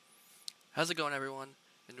How's it going, everyone?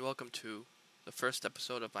 And welcome to the first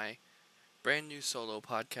episode of my brand new solo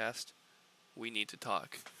podcast, We Need to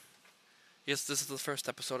Talk. Yes, this is the first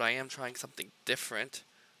episode. I am trying something different.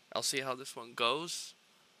 I'll see how this one goes.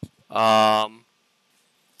 Um,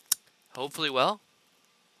 Hopefully well.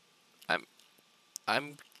 I'm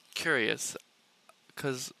I'm curious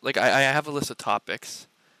because I have a list of topics,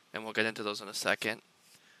 and we'll get into those in a second.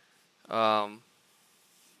 Um,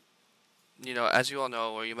 as you all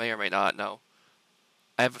know, or you may or may not know,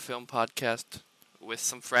 I have a film podcast with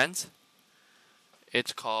some friends.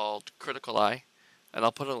 It's called Critical Eye, and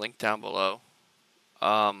I'll put a link down below.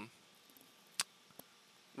 Um,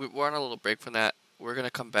 we're on a little break from that. We're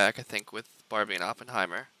gonna come back, I think, with Barbie and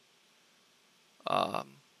Oppenheimer. Um,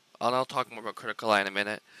 and I'll talk more about Critical Eye in a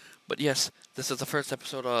minute. But yes, this is the first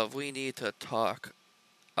episode of We Need to Talk.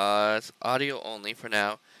 It's audio only for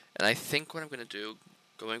now, and I think what I'm gonna do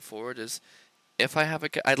going forward is, if I have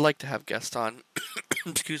I'd like to have guests on.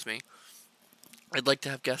 Excuse me. I'd like to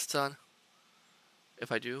have guests on.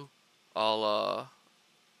 If I do, I'll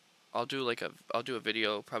I'll do a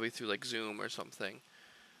video probably through like Zoom or something.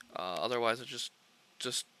 Otherwise, it's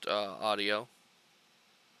just audio.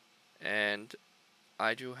 And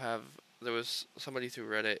I do have there was somebody through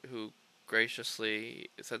Reddit who graciously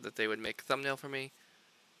said that they would make a thumbnail for me.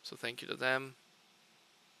 So thank you to them.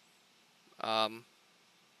 Um,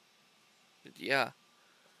 yeah,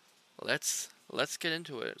 let's get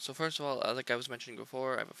into it. So first of all, like I was mentioning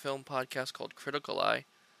before, I have a film podcast called Critical Eye.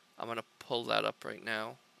 I'm gonna pull that up right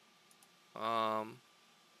now. Um,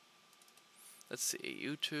 let's see,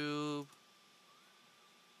 YouTube.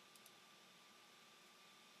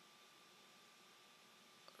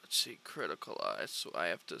 Let's see, Critical Eye. So I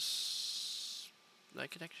have to. I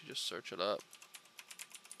can actually just search it up.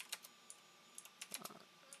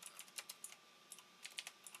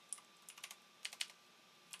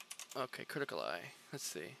 Okay, Critical Eye. Let's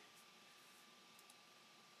see.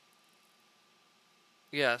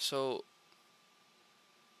 Yeah, so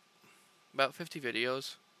about 50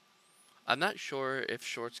 videos. I'm not sure if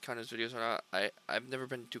shorts count as videos or not. I've never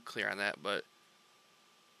been too clear on that, but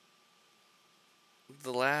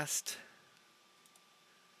the last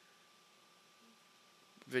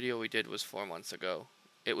video we did was 4 months ago.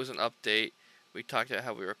 It was an update. We talked about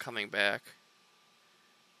how we were coming back,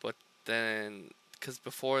 but then because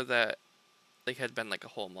before that, like had been like a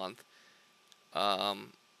whole month.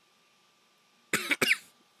 Um,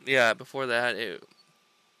 yeah, before that,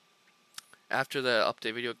 after the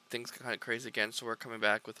update video, things got kind of crazy again. So we're coming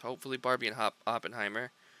back with hopefully Barbie and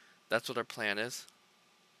Oppenheimer. That's what our plan is.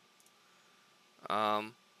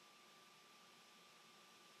 Um,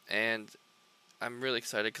 and I'm really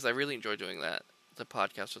excited because I really enjoy doing that. The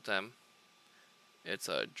podcast with them. It's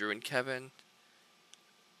Drew and Kevin.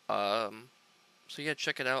 Um, so yeah,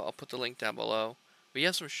 check it out. I'll put the link down below. We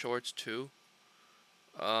have some shorts too.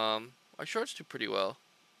 Our shorts do pretty well.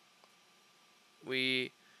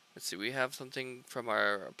 We let's see. We have something from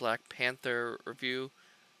our Black Panther review.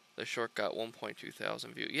 The short got 1.2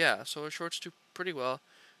 thousand views. Yeah, so our shorts do pretty well.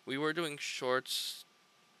 We were doing shorts.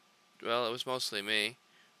 Well, it was mostly me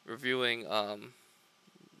reviewing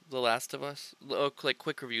The Last of Us, like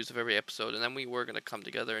quick reviews of every episode, and then we were gonna come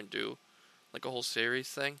together and do like a whole series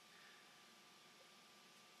thing.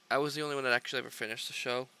 I was the only one that actually ever finished the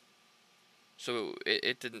show, so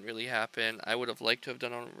it didn't really happen. I would have liked to have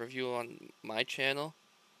done a review on my channel,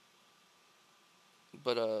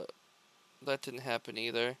 but that didn't happen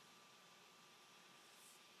either.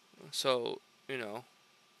 So it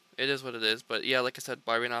is what it is. But yeah, like I said,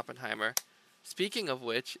 Barbie and Oppenheimer. Speaking of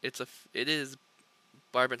which, it is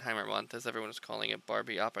Barbenheimer month, as everyone is calling it.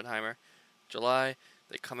 Barbie Oppenheimer, July.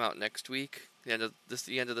 They come out next week. The end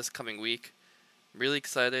of this coming week. I'm really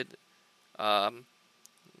excited. Um,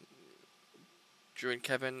 Drew and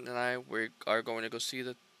Kevin and we are going to go see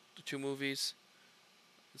the two movies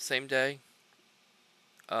the same day.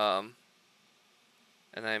 Um,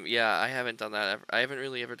 and I haven't done that ever. I haven't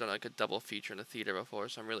really ever done like a double feature in a theater before,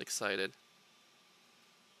 so I'm really excited.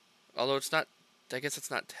 Although it's not, I guess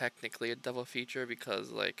it's not technically a double feature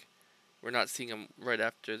because like we're not seeing them right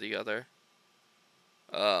after the other.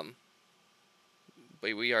 Um,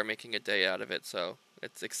 but we are making a day out of it, so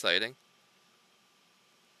it's exciting.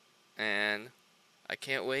 And I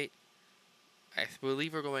can't wait. I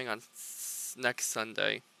believe we're going on next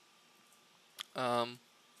Sunday.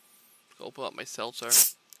 Open up my seltzer.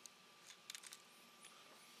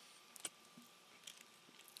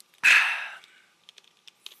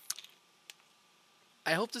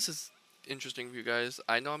 I hope this is interesting for you guys.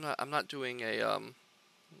 I know I'm not doing I'm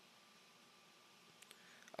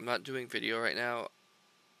not doing video right now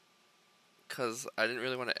because I didn't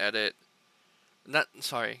really want to edit. Not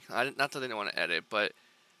sorry, not that I didn't want to edit, but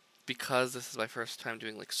because this is my first time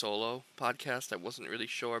doing like solo podcast, I wasn't really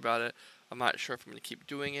sure about it. I'm not sure if I'm gonna keep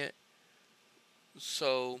doing it.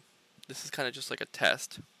 So this is kind of just like a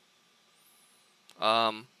test.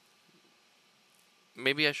 Um,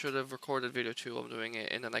 Maybe I should have recorded video too while I'm doing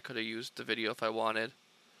it, and then I could have used the video if I wanted.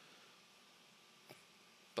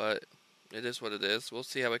 But it is what it is. We'll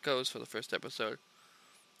see how it goes for the first episode.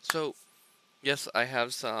 So yes, I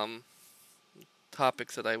have some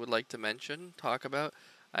topics that I would like to talk about.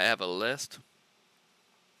 I have a list.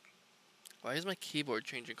 Why is my keyboard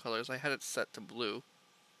changing colors? I had it set to blue.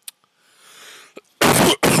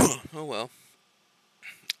 Oh well.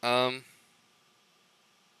 Um,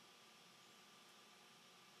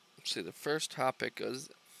 let's see. The first topic is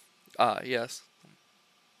yes,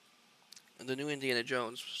 the new Indiana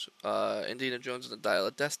Jones. Indiana Jones and the Dial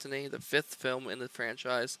of Destiny, the fifth film in the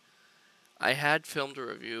franchise. I had filmed a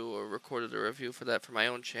review or recorded a review for that for my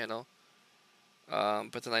own channel,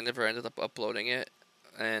 but then I never ended up uploading it.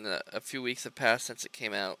 And a few weeks have passed since it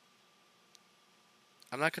came out.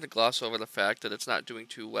 I'm not going to gloss over the fact that it's not doing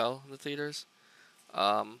too well in the theaters.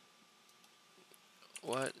 Um,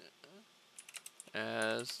 what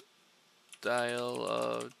as Dial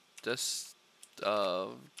of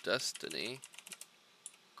Destiny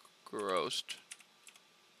grossed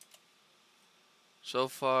so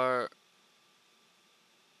far?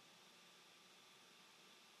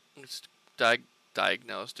 It's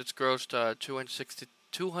diagnosed. It's grossed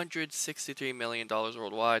 $263 million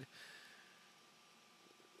worldwide.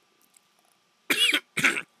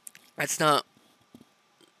 That's not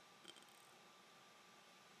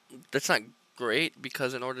that's not great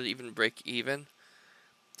because in order to even break even,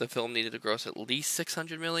 the film needed to gross at least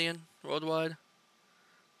 600 million worldwide.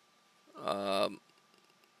 Um,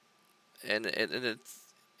 and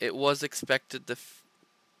it was expected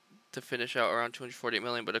to finish out around 240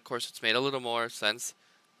 million, but of course it's made a little more since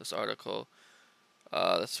this article.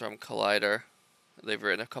 That's from Collider. They've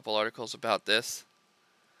written a couple articles about this.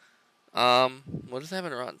 What is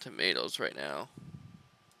having Rotten Tomatoes right now?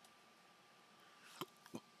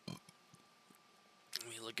 Let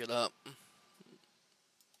me look it up.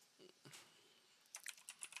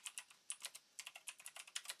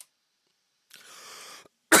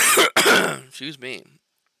 Excuse me.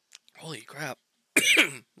 Holy crap.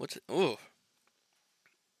 What's it? Ooh.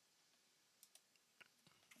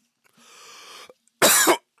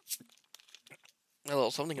 A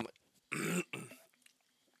little something in my.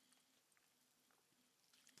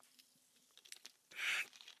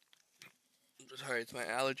 Sorry, it's my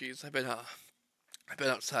allergies. I've been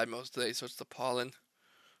outside most of the day, so it's the pollen.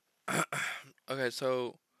 Okay,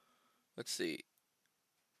 so let's see.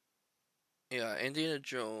 Yeah, Indiana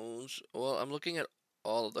Jones. Well, I'm looking at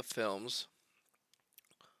all of the films.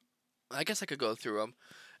 I guess I could go through them,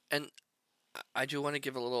 and I do want to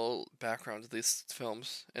give a little background to these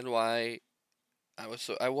films and why I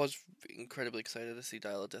was incredibly excited to see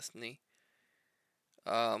Dial of Destiny.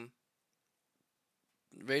 Um,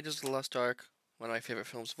 Raiders of the Lost Ark, one of my favorite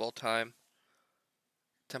films of all time.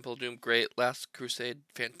 Temple of Doom, great. Last Crusade,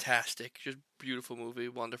 fantastic. Just beautiful movie,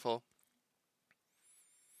 wonderful.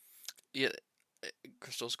 Yeah,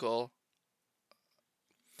 Crystal Skull.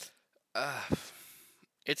 Uh,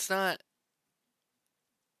 it's not.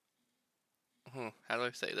 How do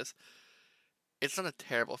I say this? It's not a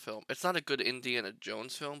terrible film. It's not a good Indiana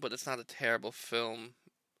Jones film, but it's not a terrible film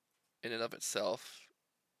in and of itself.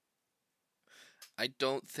 I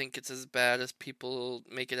don't think it's as bad as people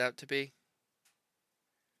make it out to be,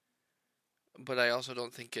 but I also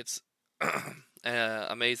don't think it's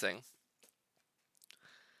amazing.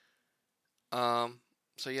 Um,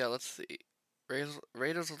 so yeah, let's see.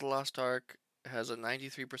 Raiders of the Lost Ark has a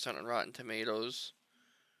 93% on Rotten Tomatoes.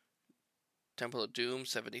 Temple of Doom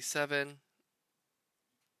 77.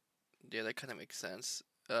 Yeah, that kind of makes sense.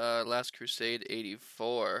 Last Crusade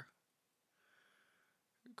 84.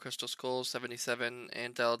 Crystal Skull 77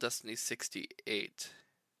 and Dial Destiny 68.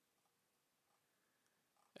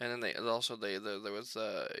 And then there was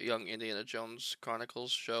a Young Indiana Jones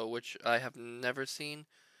Chronicles show which I have never seen,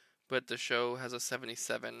 but the show has a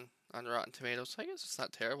 77 on Rotten Tomatoes. So I guess it's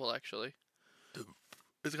not terrible actually.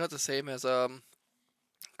 It's got the same as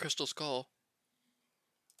Crystal Skull.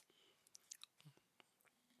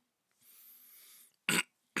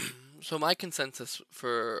 So my consensus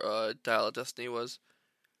for Dial of Destiny was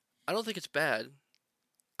I don't think it's bad.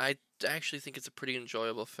 I actually think it's a pretty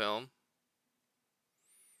enjoyable film.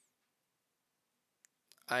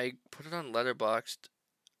 I put it on Letterboxd.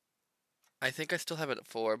 I think I still have it at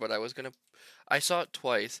 4, but I saw it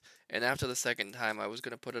twice, and after the second time, I was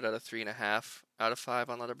gonna put it at a 3.5 out of 5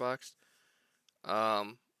 on Letterboxd.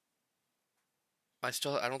 Um, I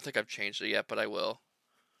don't think I've changed it yet, but I will.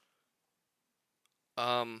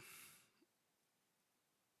 Um,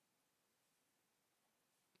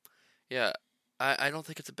 yeah, I don't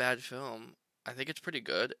think it's a bad film. I think it's pretty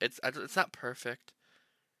good. It's not perfect.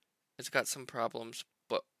 It's got some problems,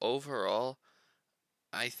 but overall,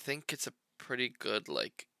 I think it's a pretty good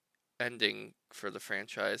like ending for the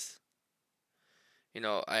franchise.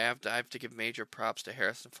 I have to give major props to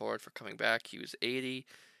Harrison Ford for coming back. He was 80,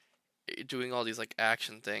 doing all these like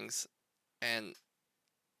action things, and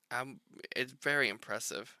I'm it's very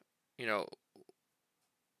impressive. You know,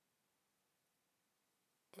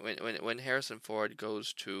 when Harrison Ford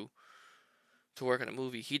goes to work on a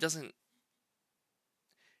movie, he doesn't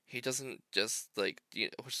just like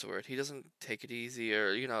what's the word? He doesn't take it easy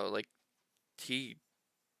or like he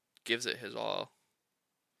gives it his all.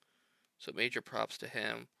 So major props to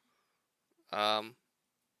him. Um,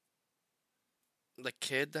 the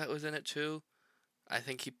kid that was in it too. I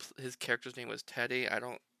think his character's name was Teddy. I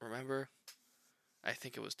don't remember. I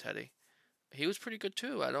think it was Teddy. He was pretty good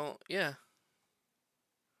too. I don't. Yeah.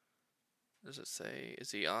 Does it say?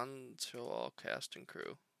 Is he on show all cast and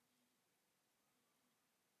crew?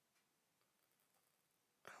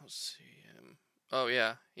 I don't see him. Oh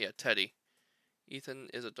yeah, yeah, Teddy. Ethan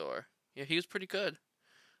Isidore. Yeah, he was pretty good.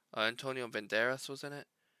 Antonio Banderas was in it.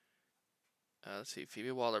 Let's see.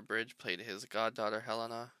 Phoebe Waller-Bridge played his goddaughter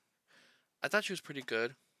Helena. I thought she was pretty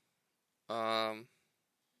good. Um,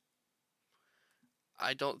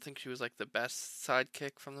 I don't think she was like the best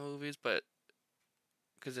sidekick from the movies, but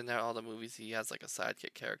because in all the movies he has like a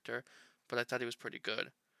sidekick character, but I thought he was pretty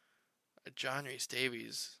good. John Rhys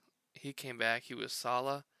Davies, he came back. He was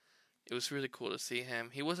Sala. It was really cool to see him.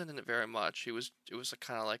 He wasn't in it very much. It was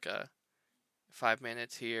kind of like a 5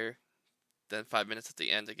 minutes here, then 5 minutes at the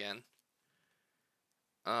end again.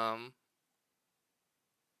 Um,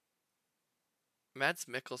 Mads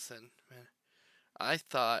Mikkelsen, man, I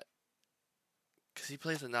thought because he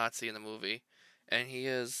plays a Nazi in the movie, and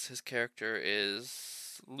his character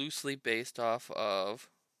is loosely based off of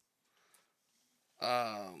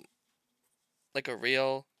um like a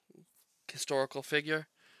real historical figure.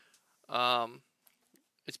 Um,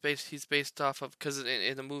 he's based off of because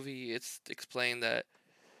in the movie it's explained that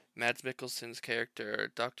Mads Mikkelsen's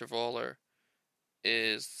character Dr. Voller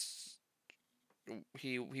is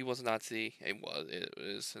he was a Nazi. It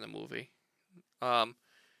was in the movie. Um,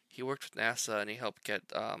 he worked with NASA and he helped get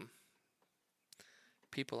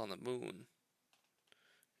people on the moon.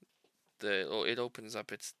 It opens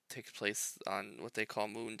up. It takes place on what they call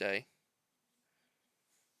Moon Day.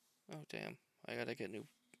 Oh damn! I gotta get new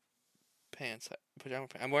pants. Pajama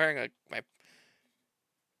pants. I'm wearing my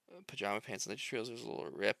pajama pants and I just realized there's a little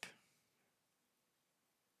rip.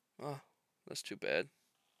 Oh, that's too bad.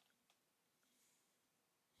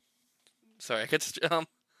 Sorry, I get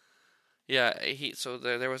yeah. So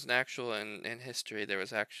there was an actual in history. There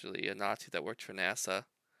was actually a Nazi that worked for NASA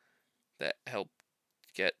that helped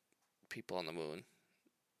get people on the moon.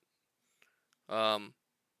 Um,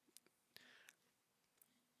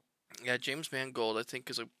 yeah, James Mangold I think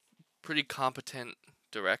is a pretty competent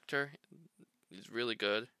director. He's really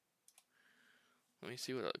good. Let me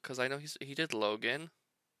see what because I know he did Logan.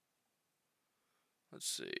 Let's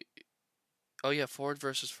see. Oh yeah, Ford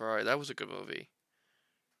versus Ferrari. That was a good movie.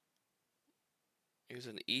 He was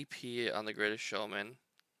an EP on The Greatest Showman.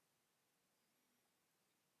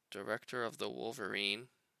 Director of The Wolverine.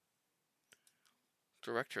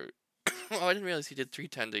 Director. Oh, I didn't realize he did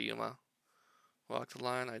 310 to Yuma. Walk the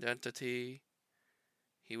Line, Identity.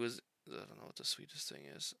 He was. I don't know what the sweetest thing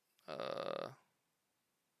is. Uh,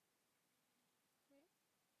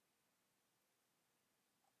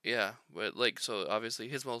 yeah, but like so obviously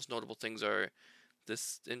his most notable things are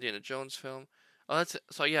this Indiana Jones film. Oh, that's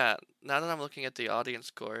so yeah. Now that I'm looking at the audience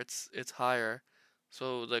score, it's higher.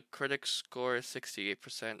 So the critics score is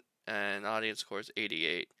 68% and audience score is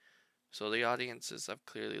 88. So the audiences have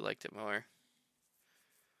clearly liked it more.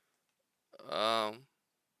 Um,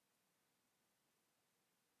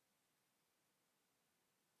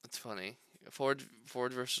 it's funny. Ford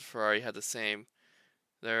versus Ferrari had the same.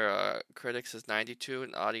 Their critics is 92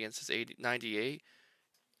 and audience is 98.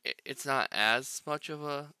 It's not as much of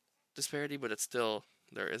a disparity, but it's still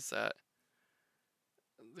there is that.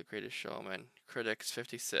 The Greatest Showman. Critics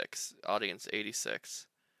 56, audience 86.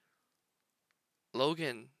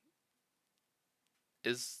 Logan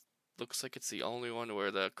is looks like it's the only one where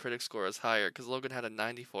the critic score is higher because Logan had a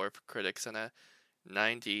 94 for critics and a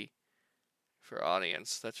 90 for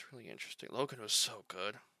audience. That's really interesting. Logan was so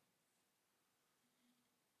good.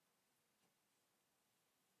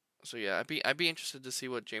 So yeah, I'd be interested to see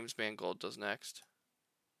what James Mangold does next.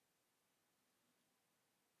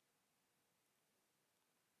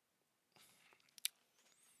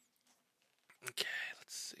 Okay,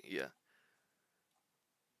 let's see. Yeah.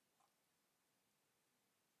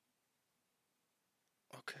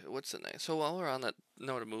 Okay, what's the next? So while we're on that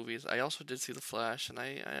note of movies, I also did see The Flash, and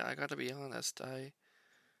I gotta be honest, I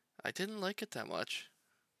didn't like it that much.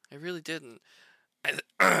 I really didn't. I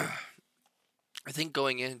I think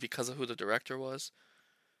going in because of who the director was,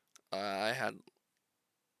 I had,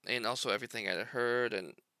 and also everything I'd heard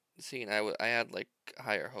and seen, I had like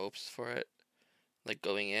higher hopes for it, like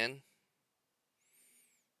going in.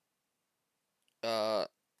 Uh,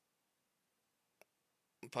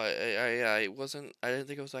 but I wasn't. I didn't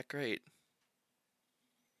think it was that great,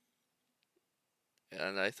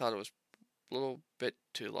 and I thought it was a little bit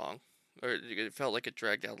too long, or it felt like it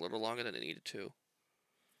dragged out a little longer than it needed to.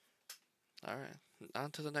 All right,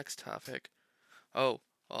 on to the next topic. Oh,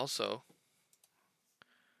 also,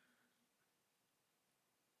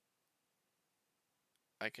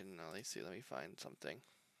 I can let me see. Let me find something.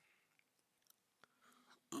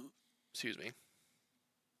 Excuse me.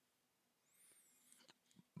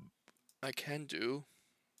 I can do.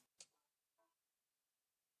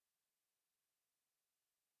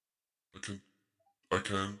 I can I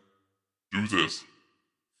can do this.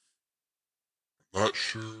 Not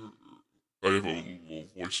sure. I have a little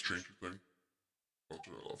voice changer thing. I'll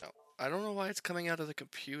turn it off. Oh, I don't know why it's coming out of the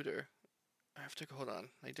computer. I have to hold on.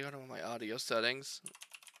 I do it on my audio settings.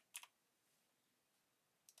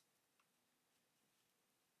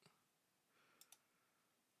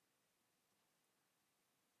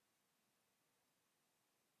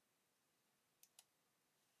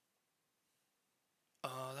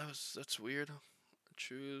 Oh, that's weird.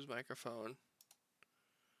 Choose microphone.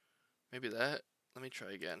 Maybe that. Let me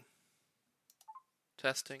try again.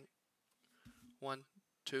 Testing. One,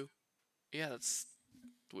 two. Yeah, that's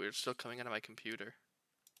weird. Still coming out of my computer.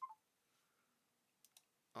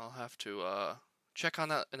 I'll have to check on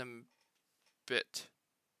that in a bit.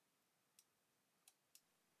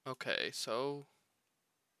 Okay, so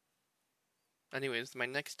anyways, my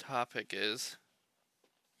next topic is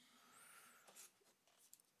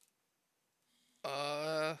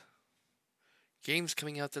uh games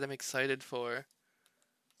coming out that I'm excited for.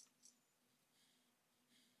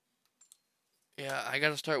 Yeah, I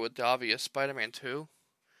gotta start with the obvious, Spider-Man 2.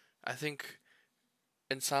 I think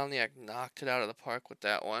Insomniac knocked it out of the park with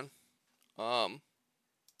that one. Um,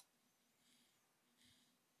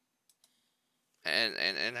 and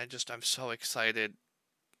I'm so excited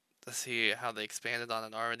to see how they expanded on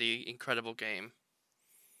an already incredible game.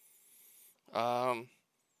 Um,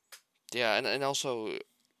 yeah, and also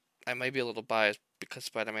I might be a little biased because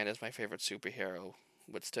Spider-Man is my favorite superhero,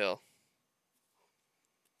 but still.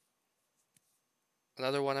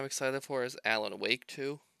 Another one I'm excited for is Alan Wake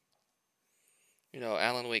 2.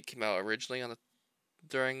 Alan Wake came out originally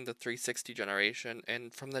during the 360 generation,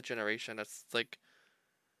 and from that generation, that's like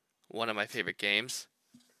one of my favorite games.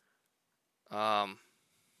 Um,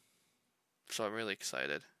 so I'm really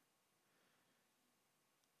excited.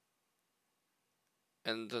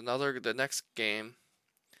 And the next game.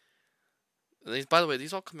 By the way,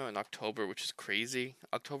 these all come out in October, which is crazy.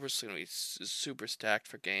 October's gonna be super stacked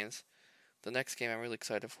for games. The next game I'm really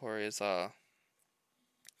excited for is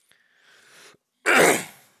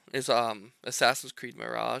Assassin's Creed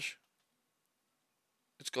Mirage.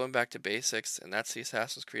 It's going back to basics, and that's the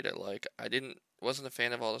Assassin's Creed I like. I didn't wasn't a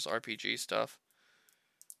fan of all this RPG stuff,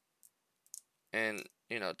 and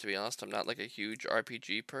to be honest, I'm not like a huge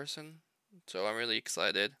RPG person, so I'm really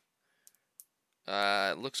excited.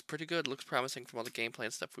 It looks pretty good. It looks promising from all the gameplay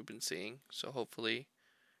and stuff we've been seeing. So hopefully,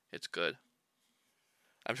 it's good.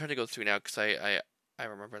 I'm trying to go through now because I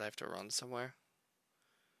remembered I have to run somewhere,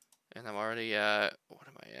 and I'm already at what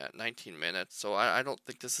am I at? 19 minutes. So I don't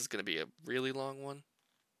think this is gonna be a really long one.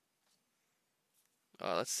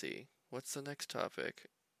 Let's see. What's the next topic?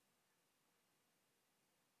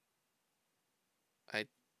 I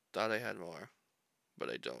thought I had more, but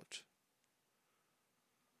I don't.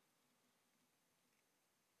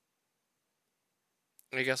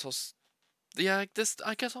 I guess yeah, this.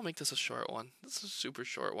 I guess I'll make this a short one. This is a super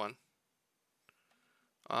short one.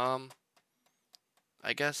 Um,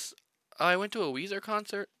 I guess I went to a Weezer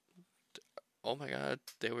concert. Oh my god,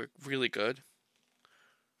 they were really good.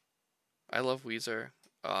 I love Weezer.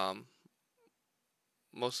 Um,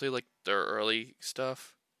 Mostly like their early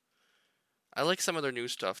stuff. I like some of their new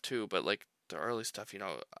stuff too, but like the early stuff,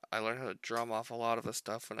 I learned how to drum off a lot of the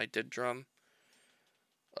stuff when I did drum.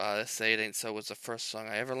 Say It Ain't So was the first song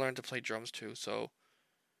I ever learned to play drums to, so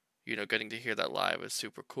getting to hear that live is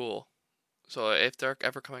super cool. So if they're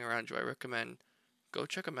ever coming around you, I recommend go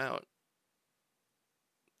check them out.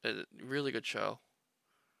 A really good show.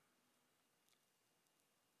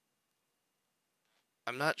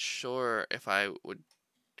 I'm not sure if I would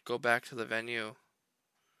go back to the venue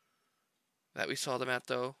that we saw them at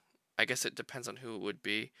though. I guess it depends on who it would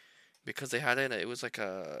be because they had it. It was like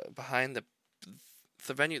a behind the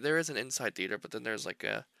venue. There is an inside theater, but then there's like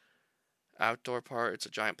a outdoor part. It's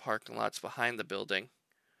a giant parking lot. It's behind the building,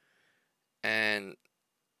 and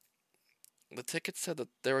the ticket said that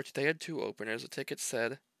they had two openers. The ticket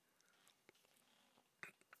said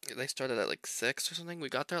they started at like 6 or something. We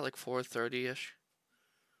got there at like 4:30 ish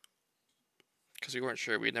because we weren't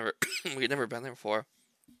sure. We'd never we'd never been there before.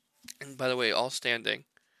 And by the way, all standing.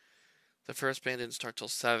 The first band didn't start till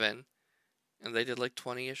 7, and they did like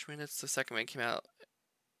 20-ish minutes. The second band came out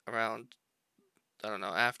around, I don't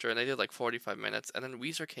know, after, and they did like 45 minutes. And then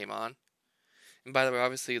Weezer came on. And by the way,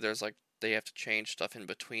 obviously there's like they have to change stuff in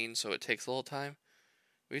between, so it takes a little time.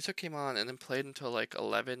 Weezer came on and then played until like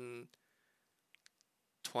 11:20,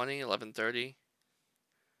 11:30.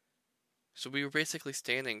 So we were basically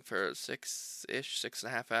standing for 6-ish,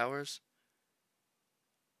 6.5 hours.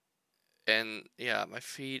 And yeah, my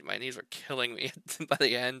knees were killing me by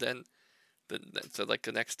the end, and so like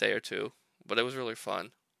the next day or two. But it was really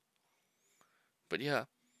fun. But yeah,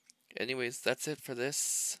 anyways, that's it for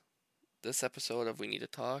this episode of We Need to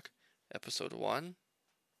Talk, episode 1.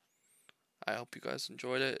 I hope you guys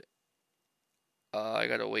enjoyed it. I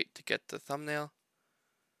gotta wait to get the thumbnail,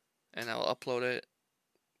 and I'll upload it.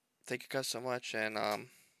 Thank you guys so much, and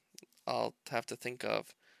I'll have to think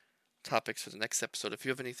of topics for the next episode. If you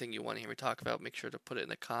have anything you want to hear me talk about, make sure to put it in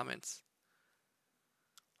the comments.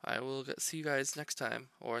 I will see you guys next time,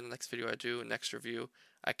 or in the next video I do, next review.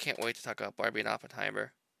 I can't wait to talk about Barbie and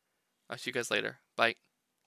Oppenheimer. I'll see you guys later. Bye.